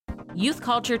Youth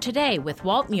Culture Today with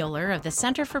Walt Mueller of the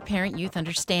Center for Parent-Youth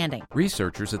Understanding.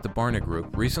 Researchers at the Barna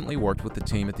Group recently worked with the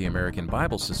team at the American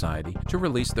Bible Society to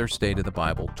release their State of the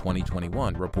Bible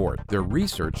 2021 report. Their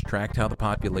research tracked how the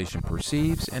population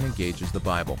perceives and engages the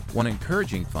Bible. One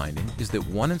encouraging finding is that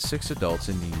 1 in 6 adults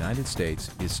in the United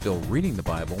States is still reading the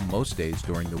Bible most days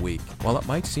during the week. While it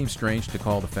might seem strange to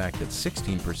call the fact that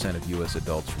 16% of U.S.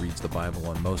 adults reads the Bible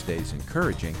on most days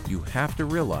encouraging, you have to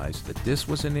realize that this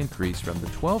was an increase from the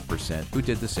 12% who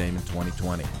did the same in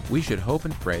 2020. We should hope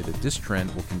and pray that this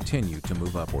trend will continue to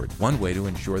move upward. One way to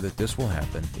ensure that this will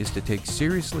happen is to take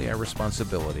seriously our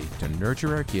responsibility to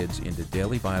nurture our kids into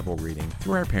daily Bible reading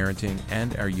through our parenting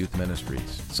and our youth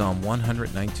ministries. Psalm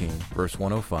 119, verse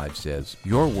 105 says,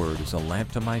 "Your word is a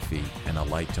lamp to my feet and a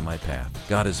light to my path."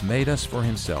 God has made us for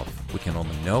himself. We can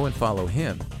only know and follow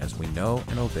him as we know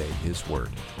and obey his word.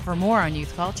 For more on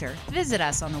youth culture, visit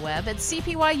us on the web at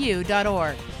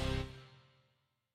cpyu.org.